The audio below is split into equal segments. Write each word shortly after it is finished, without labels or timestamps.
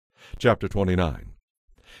chapter 29.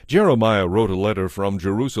 Jeremiah wrote a letter from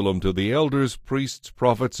Jerusalem to the elders, priests,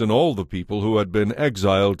 prophets, and all the people who had been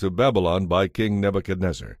exiled to Babylon by King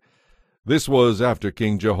Nebuchadnezzar. This was after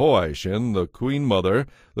King Jehoiachin, the queen mother,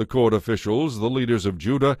 the court officials, the leaders of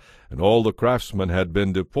Judah, and all the craftsmen had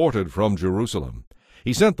been deported from Jerusalem.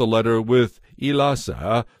 He sent the letter with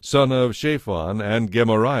Elasah, son of Shaphan, and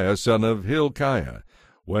Gemariah, son of Hilkiah,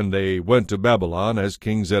 when they went to Babylon as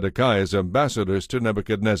King Zedekiah's ambassadors to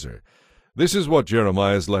Nebuchadnezzar. This is what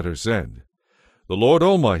Jeremiah's letter said. The Lord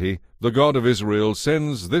Almighty, the God of Israel,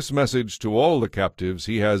 sends this message to all the captives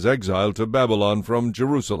he has exiled to Babylon from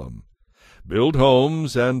Jerusalem. Build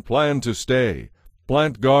homes and plan to stay.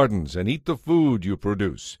 Plant gardens and eat the food you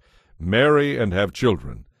produce. Marry and have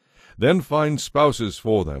children. Then find spouses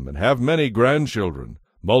for them and have many grandchildren.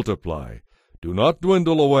 Multiply. Do not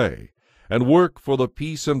dwindle away. And work for the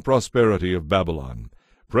peace and prosperity of Babylon.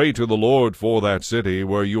 Pray to the Lord for that city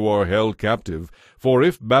where you are held captive, for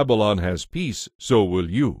if Babylon has peace, so will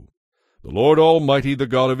you. The Lord Almighty, the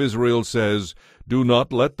God of Israel, says, Do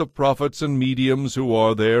not let the prophets and mediums who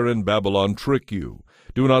are there in Babylon trick you.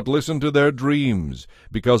 Do not listen to their dreams,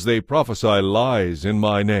 because they prophesy lies in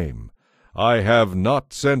my name. I have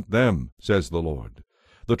not sent them, says the Lord.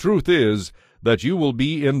 The truth is that you will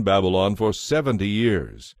be in Babylon for 70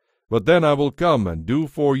 years. But then I will come and do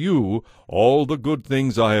for you all the good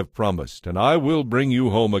things I have promised, and I will bring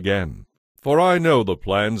you home again. For I know the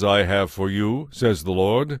plans I have for you, says the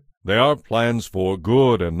Lord. They are plans for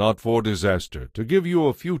good and not for disaster, to give you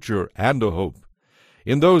a future and a hope.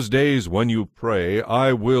 In those days when you pray,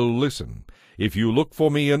 I will listen. If you look for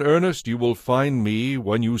me in earnest, you will find me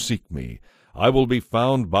when you seek me. I will be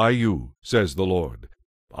found by you, says the Lord.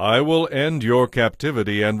 I will end your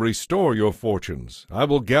captivity and restore your fortunes. I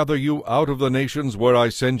will gather you out of the nations where I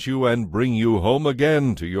sent you and bring you home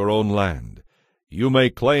again to your own land. You may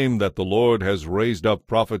claim that the Lord has raised up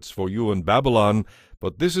prophets for you in Babylon,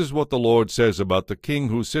 but this is what the Lord says about the king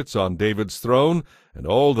who sits on David's throne and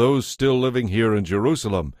all those still living here in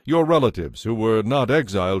Jerusalem, your relatives who were not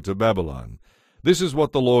exiled to Babylon. This is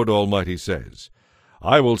what the Lord Almighty says.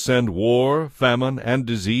 I will send war, famine, and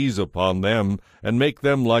disease upon them, and make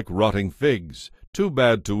them like rotting figs, too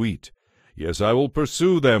bad to eat. Yes, I will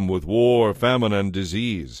pursue them with war, famine, and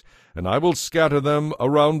disease, and I will scatter them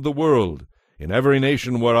around the world. In every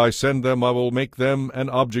nation where I send them I will make them an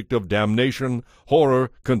object of damnation, horror,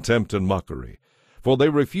 contempt, and mockery. For they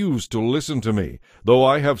refuse to listen to me, though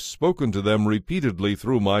I have spoken to them repeatedly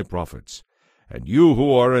through my prophets. And you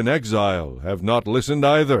who are in exile have not listened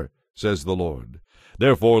either, says the Lord.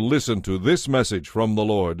 Therefore listen to this message from the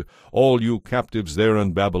Lord, all you captives there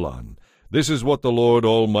in Babylon. This is what the Lord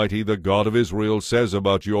Almighty, the God of Israel, says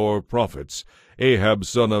about your prophets, Ahab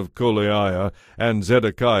son of Kolaiah and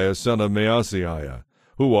Zedekiah son of Maaseiah,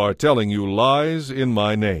 who are telling you lies in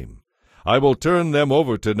my name. I will turn them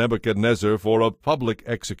over to Nebuchadnezzar for a public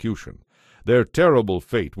execution. Their terrible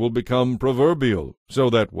fate will become proverbial, so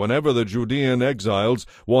that whenever the Judean exiles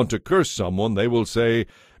want to curse someone, they will say,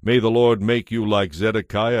 May the Lord make you like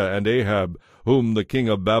Zedekiah and Ahab, whom the king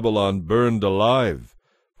of Babylon burned alive.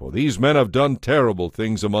 For these men have done terrible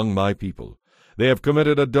things among my people. They have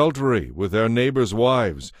committed adultery with their neighbors'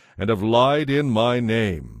 wives, and have lied in my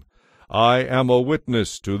name. I am a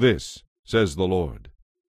witness to this, says the Lord.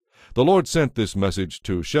 The Lord sent this message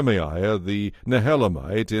to Shemaiah the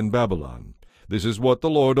Nehelamite in Babylon. This is what the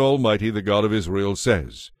Lord Almighty, the God of Israel,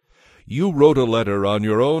 says. You wrote a letter on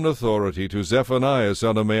your own authority to Zephaniah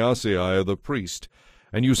son of Maaseiah the priest,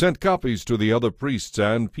 and you sent copies to the other priests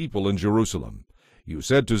and people in Jerusalem. You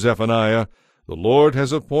said to Zephaniah, The Lord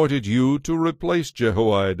has appointed you to replace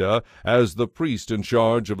Jehoiada as the priest in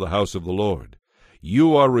charge of the house of the Lord.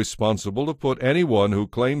 You are responsible to put anyone who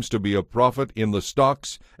claims to be a prophet in the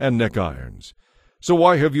stocks and neck irons. So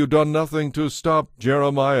why have you done nothing to stop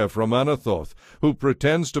Jeremiah from Anathoth, who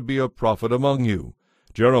pretends to be a prophet among you?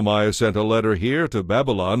 Jeremiah sent a letter here to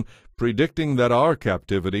Babylon, predicting that our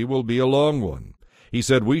captivity will be a long one. He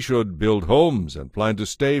said we should build homes and plan to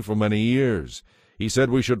stay for many years. He said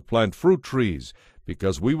we should plant fruit trees,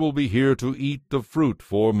 because we will be here to eat the fruit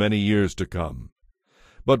for many years to come.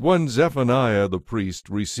 But when Zephaniah the priest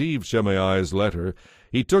received Shemaiah's letter,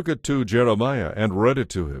 he took it to Jeremiah and read it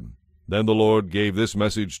to him. Then the Lord gave this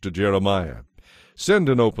message to Jeremiah. Send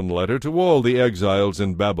an open letter to all the exiles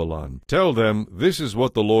in Babylon. Tell them, this is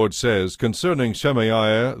what the Lord says concerning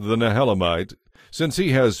Shemaiah the Nehelamite, since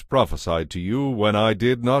he has prophesied to you when I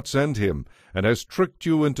did not send him, and has tricked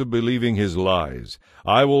you into believing his lies.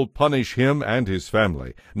 I will punish him and his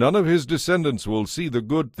family. None of his descendants will see the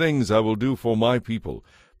good things I will do for my people,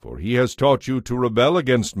 for he has taught you to rebel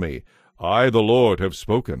against me. I, the Lord, have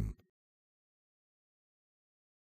spoken.